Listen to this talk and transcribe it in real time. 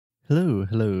Hello,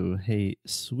 hello. Hey,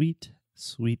 sweet,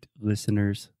 sweet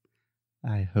listeners.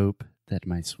 I hope that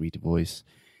my sweet voice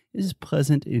is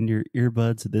pleasant in your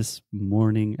earbuds this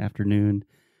morning, afternoon,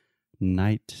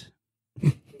 night.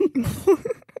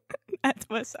 That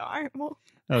was horrible.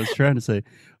 I was trying to say,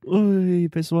 Oi,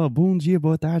 pessoal, bom dia,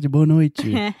 boa tarde, boa noite.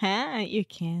 You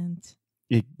can't.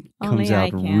 It Only comes I out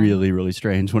can. really, really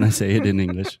strange when I say it in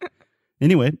English.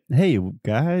 Anyway, hey,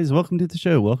 guys, welcome to the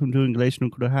show. Welcome to Inglês no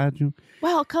Rádio.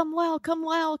 Welcome, welcome,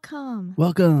 welcome.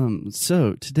 Welcome.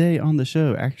 So today on the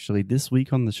show, actually this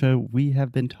week on the show, we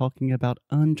have been talking about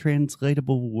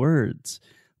untranslatable words.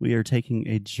 We are taking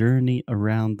a journey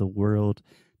around the world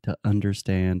to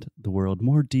understand the world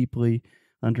more deeply,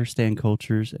 understand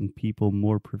cultures and people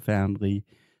more profoundly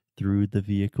through the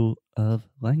vehicle of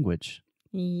language.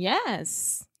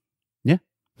 Yes. Yeah.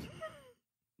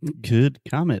 Good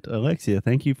comment, Alexia.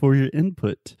 Thank you for your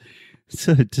input.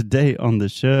 So today on the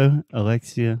show,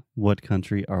 Alexia, what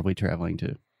country are we traveling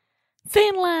to?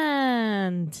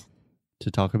 Finland.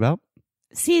 To talk about?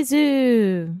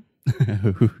 Sisu.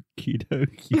 Okie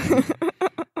dokie.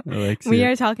 Alexia. We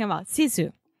are talking about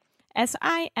Sisu.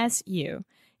 S-I-S-U.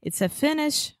 It's a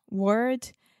Finnish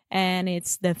word, and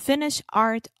it's the Finnish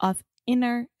art of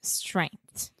inner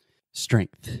strength.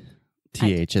 Strength.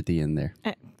 TH at the end there.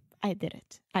 I did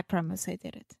it. I promise I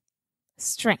did it.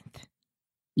 Strength.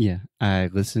 Yeah, I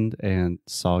listened and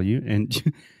saw you.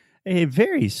 And a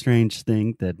very strange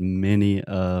thing that many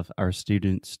of our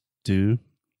students do.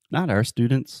 Not our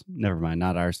students. Never mind,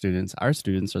 not our students. Our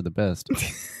students are the best.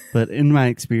 But in my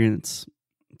experience,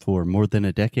 for more than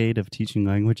a decade of teaching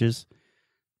languages,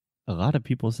 a lot of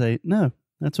people say, no,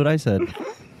 that's what I said. I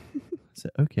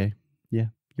said, okay, yeah,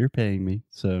 you're paying me.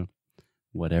 So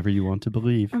whatever you want to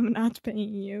believe. I'm not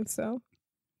paying you, so.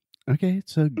 Okay,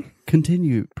 so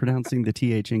continue pronouncing the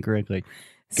TH incorrectly.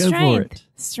 Go for it.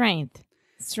 Strength.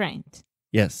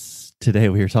 Yes, today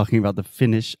we are talking about the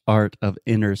Finnish art of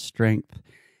inner strength.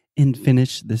 In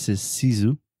Finnish, this is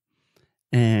Sisu.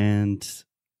 And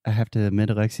I have to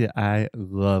admit, Alexia, I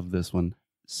love this one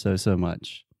so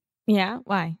much. Yeah,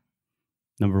 why?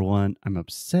 Number one, I'm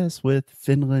obsessed with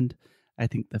Finland. I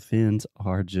think the Finns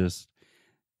are just,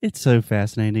 it's so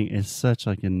fascinating. It's such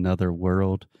like another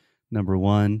world. Number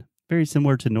one, very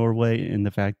similar to Norway in the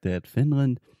fact that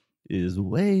Finland is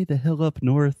way the hell up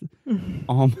north,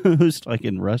 almost like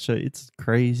in Russia. It's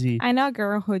crazy. I know a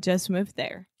girl who just moved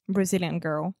there, Brazilian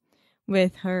girl,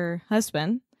 with her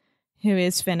husband, who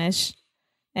is Finnish,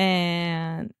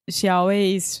 and she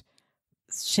always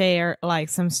share like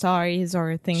some stories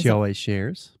or things. She always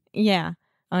shares? Yeah,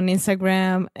 on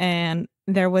Instagram, and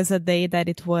there was a day that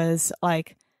it was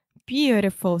like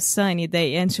beautiful sunny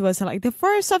day, and she was like the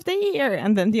first of the year,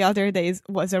 and then the other days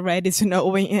was already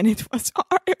snowing and it was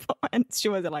horrible, and she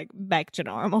was like back to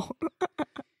normal.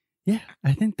 Yeah,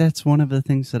 I think that's one of the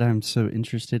things that I'm so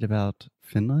interested about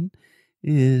Finland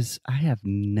is I have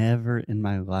never in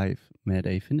my life met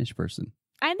a Finnish person.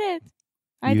 I did.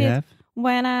 You have?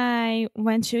 When I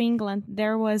went to England,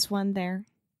 there was one there.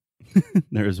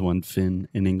 There's one Finn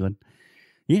in England.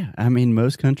 Yeah, I mean,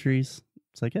 most countries,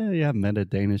 it's like, oh, yeah, I've met a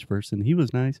Danish person. He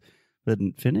was nice. But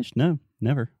in Finnish, no,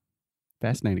 never.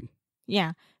 Fascinating.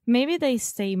 Yeah, maybe they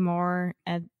stay more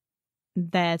at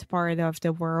that part of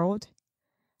the world.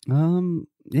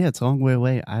 Yeah, it's a long way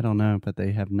away. I don't know, but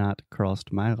they have not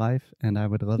crossed my life, and I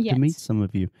would love to meet some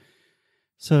of you.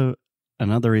 So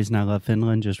another reason I love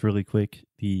Finland, just really quick,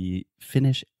 the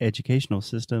Finnish educational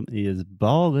system is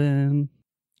ballin'.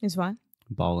 Is what?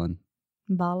 Ballin'.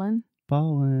 Ballin'?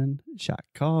 Ballin'. Shot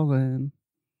callin'.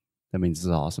 That means it's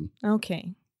awesome.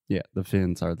 Okay. Yeah, the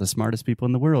Finns are the smartest people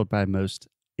in the world by most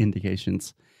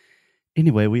indications.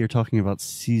 Anyway, we are talking about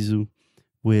Sisu,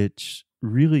 which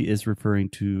really is referring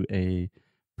to a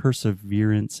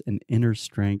perseverance and inner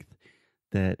strength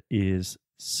that is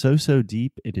so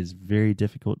deep, it is very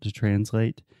difficult to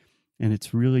translate. And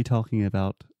it's really talking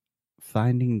about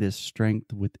finding this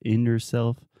strength within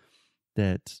yourself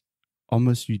that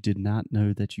almost you did not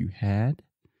know that you had.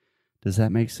 Does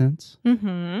that make sense?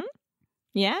 Mm-hmm.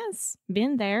 Yes,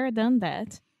 been there, done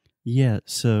that. Yeah,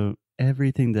 so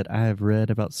everything that I have read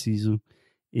about Sisu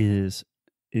is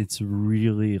it's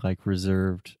really like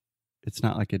reserved. It's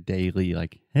not like a daily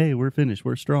like, hey, we're finished,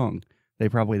 we're strong. They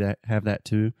probably have that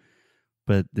too.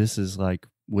 But this is like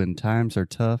when times are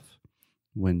tough,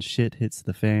 when shit hits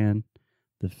the fan,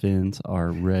 the Finns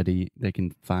are ready. They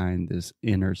can find this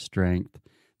inner strength.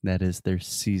 That is their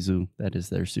Sisu. That is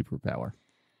their superpower.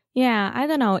 Yeah, I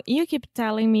don't know. You keep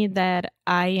telling me that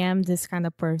I am this kind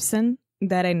of person,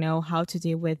 that I know how to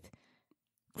deal with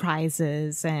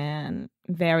crises and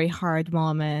very hard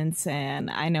moments, and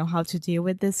I know how to deal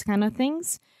with this kind of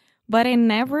things. but I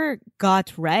never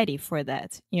got ready for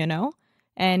that, you know?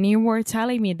 And you were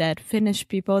telling me that Finnish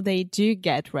people, they do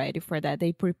get ready for that.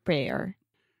 They prepare.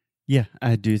 Yeah,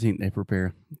 I do think they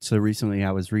prepare. So recently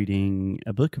I was reading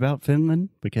a book about Finland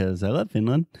because I love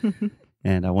Finland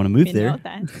and I want to move We there. know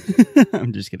that.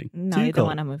 I'm just kidding. No, Too you don't cold.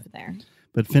 want to move there.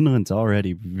 But Finland's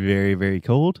already very, very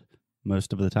cold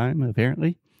most of the time,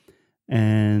 apparently.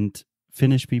 And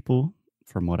Finnish people,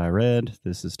 from what I read,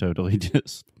 this is totally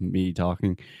just me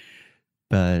talking,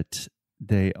 but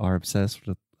they are obsessed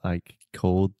with like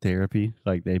cold therapy.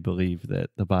 Like they believe that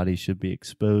the body should be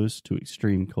exposed to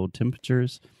extreme cold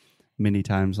temperatures. Many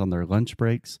times on their lunch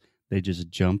breaks, they just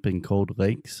jump in cold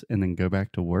lakes and then go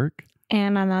back to work.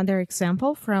 And another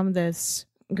example from this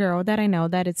girl that I know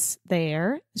that it's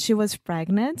there. She was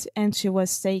pregnant and she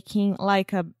was taking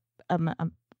like a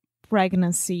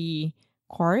pregnancy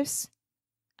course.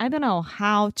 I don't know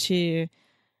how to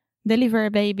deliver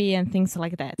a baby and things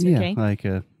like that. Okay. Yeah, like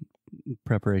a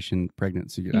preparation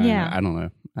pregnancy. Yeah. I don't know.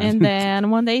 And then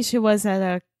one day she was at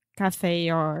a cafe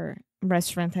or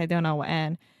restaurant, I don't know,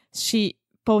 and she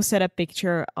posted a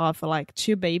picture of like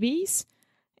 2 babies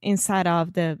inside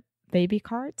of the baby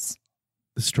carts.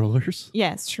 The strollers?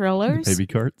 Yes, strollers. The baby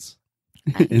carts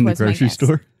It in the was my grocery guess.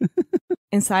 store.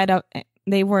 Inside of,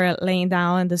 they were laying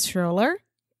down in the stroller,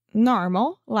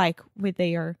 normal, like with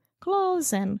their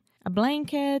clothes and a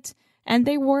blanket, and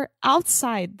they were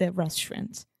outside the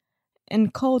restaurant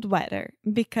in cold weather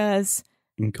because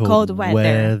In cold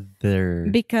weather. weather.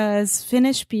 Because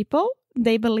Finnish people,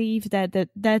 they believe that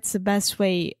that's the best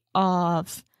way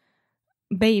of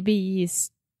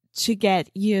babies to get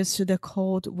used to the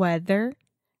cold weather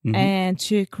Mhm. and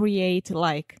to create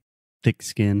like, Thick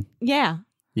skin. yeah.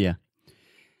 Yeah.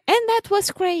 And that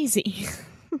was crazy.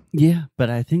 Yeah, but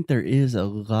I think there is a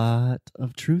lot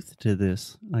of truth to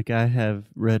this. Like I have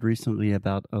read recently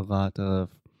about a lot of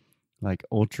like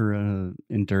ultra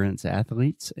endurance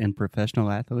athletes and professional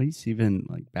athletes, even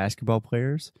like basketball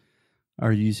players,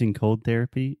 are using cold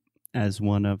therapy as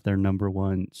one of their number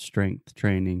one strength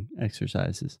training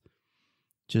exercises.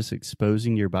 Just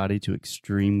exposing your body to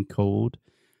extreme cold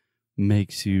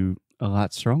makes you a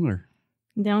lot stronger.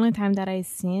 The only time that I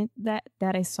seen that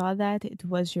I saw that, it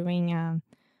was during a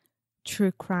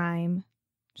true crime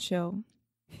show.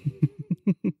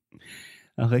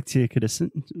 Alexia could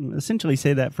essentially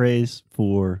say that phrase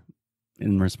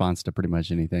in response to pretty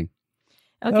much anything.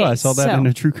 Okay, I saw that so in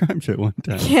a true crime show one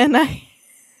time.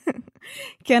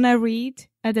 can I read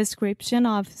a description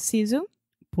of Sisu?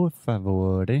 Por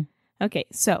favor. Okay,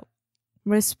 so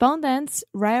respondents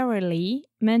rarely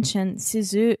mention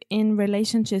Sisu in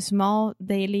relation to small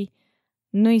daily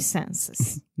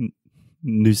nuisances.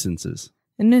 Nuisances.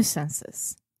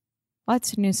 Nuisances.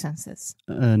 What's nuisances?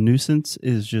 A nuisance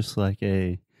is just like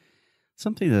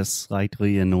something that's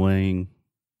slightly annoying,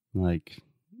 like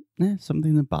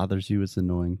something that bothers you is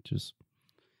annoying, just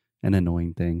an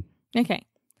annoying thing. Okay.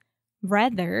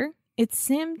 Rather, it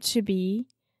seemed to be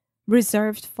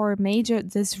reserved for major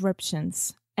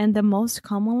disruptions, and the most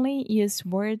commonly used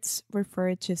words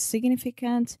refer to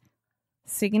significant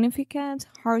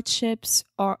hardships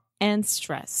and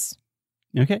stress.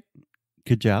 Okay,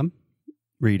 good job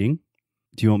reading.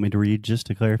 Do you want me to read just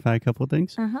to clarify a couple of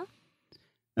things? Uh-huh.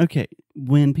 Okay,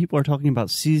 when people are talking about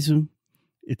Sisu,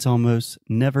 it's almost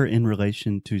never in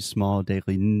relation to small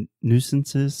daily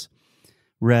nuisances.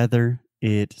 Rather,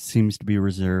 it seems to be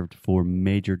reserved for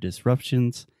major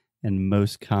disruptions and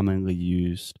most commonly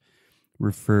used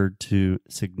referred to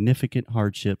significant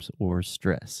hardships or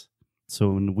stress. So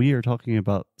when we are talking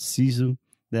about Sisu,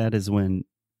 that is when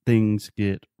things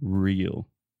get real.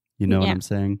 You know what I'm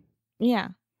saying? Yeah.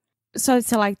 So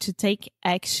it's like to take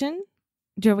action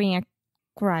during a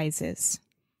crisis.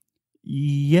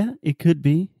 Yeah, it could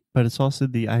be, but it's also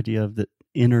the idea of the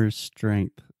inner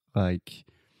strength. Like,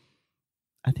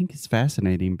 I think it's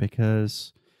fascinating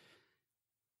because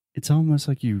it's almost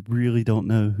like you really don't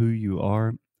know who you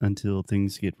are until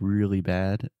things get really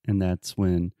bad. And that's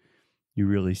when you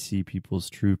really see people's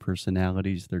true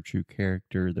personalities, their true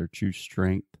character, their true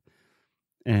strength.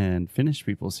 And Finnish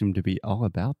people seem to be all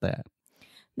about that.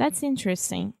 That's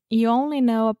interesting. You only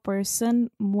know a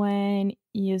person when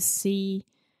you see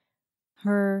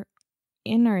her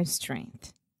inner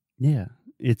strength. Yeah.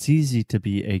 It's easy to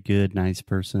be a good, nice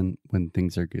person when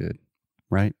things are good,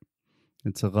 right?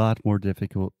 It's a lot more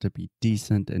difficult to be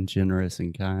decent and generous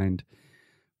and kind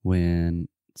when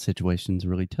situations are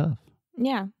really tough.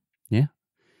 Yeah. Yeah.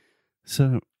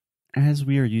 So as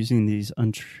we are using these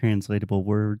untranslatable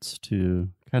words to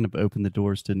kind of open the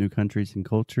doors to new countries and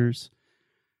cultures,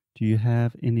 do you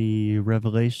have any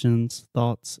revelations,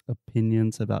 thoughts,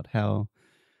 opinions about how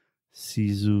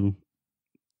Sisu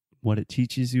what it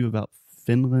teaches you about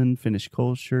Finland, Finnish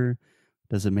culture.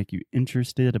 Does it make you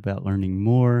interested about learning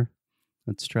more?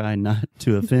 Let's try not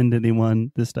to offend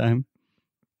anyone this time.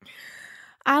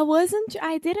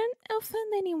 I didn't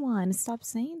offend anyone. Stop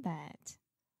saying that.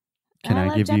 Can I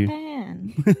love give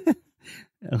Japan. you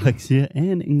Alexia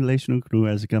and English no Crew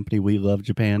as a company, we love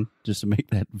Japan, just to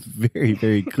make that very,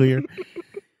 very clear.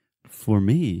 For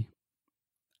me,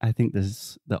 I think this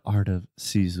is the art of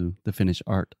Sisu, the Finnish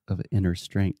art of inner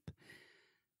strength.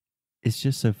 It's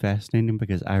just so fascinating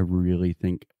because I really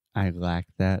think I lack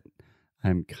that.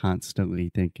 I'm constantly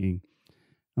thinking,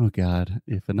 oh God,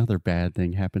 if another bad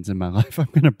thing happens in my life, I'm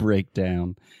going to break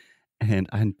down. And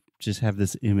I just have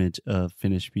this image of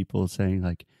Finnish people saying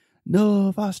like,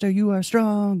 no, Foster, you are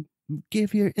strong.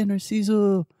 Give your inner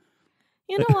Sisu.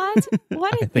 You know what?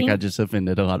 What I think I just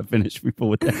offended a lot of Finnish people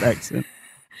with that accent.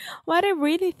 What I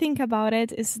really think about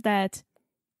it is that,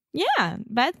 yeah,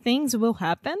 bad things will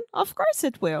happen. Of course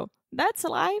it will. That's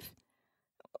life.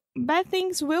 Bad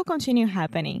things will continue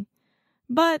happening.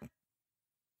 But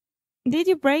did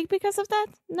you break because of that?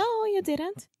 No, you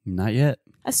didn't. Not yet.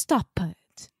 Stop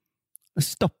it.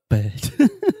 Stop it.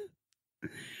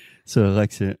 So,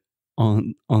 Alexia,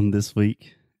 on this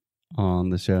week on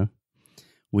the show,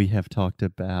 we have talked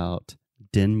about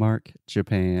Denmark,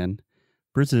 Japan,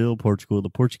 Brazil, Portugal, the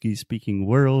Portuguese-speaking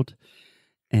world,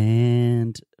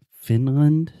 and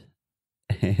Finland,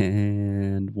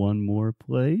 and one more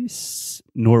place,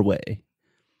 Norway.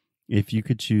 If you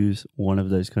could choose one of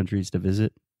those countries to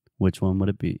visit, which one would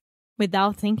it be?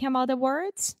 Without thinking about the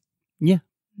words? Yeah.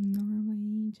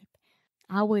 Norway, Japan.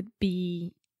 I would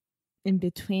be in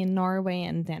between Norway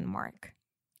and Denmark.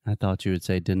 I thought you would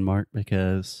say Denmark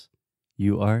because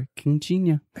you are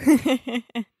Kingchinya.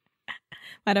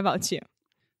 What about you?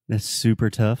 That's super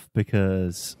tough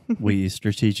because we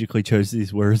strategically chose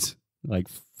these words, like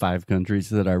 5 countries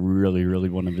that I really, really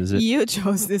want to visit. You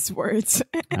chose these words.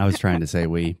 I was trying to say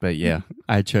we, but yeah,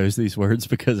 I chose these words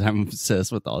because I'm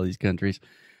obsessed with all these countries.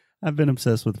 I've been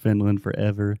obsessed with Finland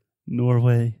forever.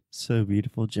 Norway, so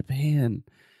beautiful. Japan.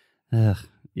 Ugh,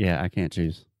 yeah, I can't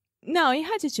choose. No, you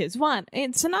had to choose one.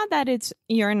 It's not that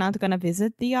you're not going to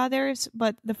visit the others,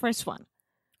 but the first one.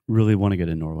 Really want to go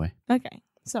to Norway. Okay,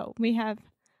 so we have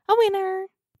a winner.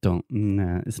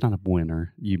 Nah, it's not a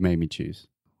winner. You made me choose.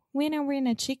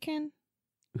 Winner, chicken.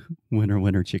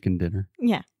 Winner, chicken dinner.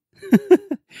 Yeah.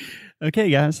 Okay,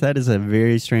 guys, that is a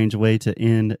very strange way to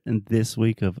end this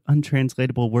week of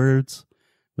untranslatable words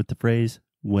with the phrase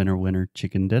winner,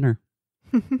 chicken dinner.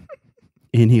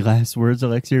 Any last words,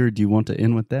 Alexia, or do you want to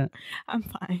end with that? I'm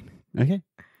fine. Okay.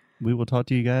 We will talk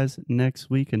to you guys next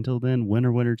week. Until then,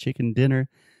 winner, chicken dinner.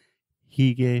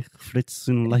 Hige,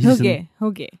 fritzen, leisen.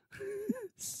 Hoge.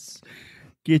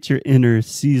 Get your inner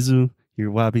Sisu,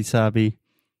 your wabi-sabi.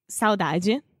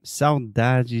 Saudade.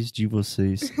 Saudades de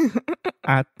vocês.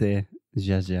 Até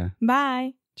já já.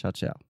 Bye. Tchau, tchau.